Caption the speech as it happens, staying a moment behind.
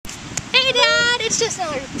It's just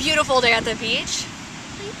another beautiful day at the beach.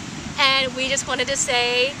 And we just wanted to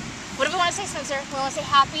say, what do we want to say, Spencer? We want to say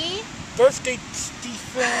happy birthday,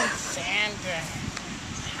 Stephen Sanders.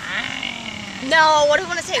 No, what do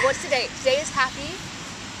we want to say? What's today? Today is happy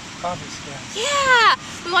Father's Day. Yeah,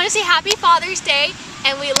 we want to say happy Father's Day,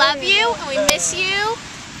 and we love you, and we miss you,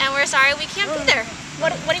 and we're sorry we can't be there.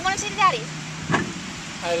 What do you want to say to Daddy?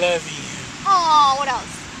 I love you. Aw, what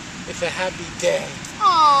else? It's a happy day.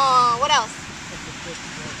 Aw, what else? It's a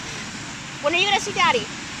birthday. When are you going to see Daddy?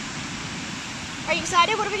 Are you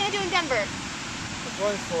excited? What are we going to do in Denver? I'm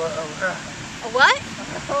going for a ride. A what?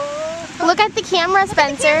 Look at the camera,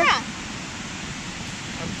 Spencer. Look at the camera.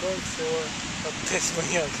 I'm going for a piss my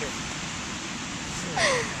youngster.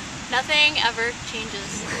 Nothing ever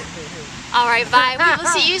changes. All right, bye. We will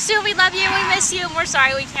see you soon. We love you. We miss you. And we're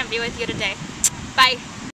sorry we can't be with you today. Bye.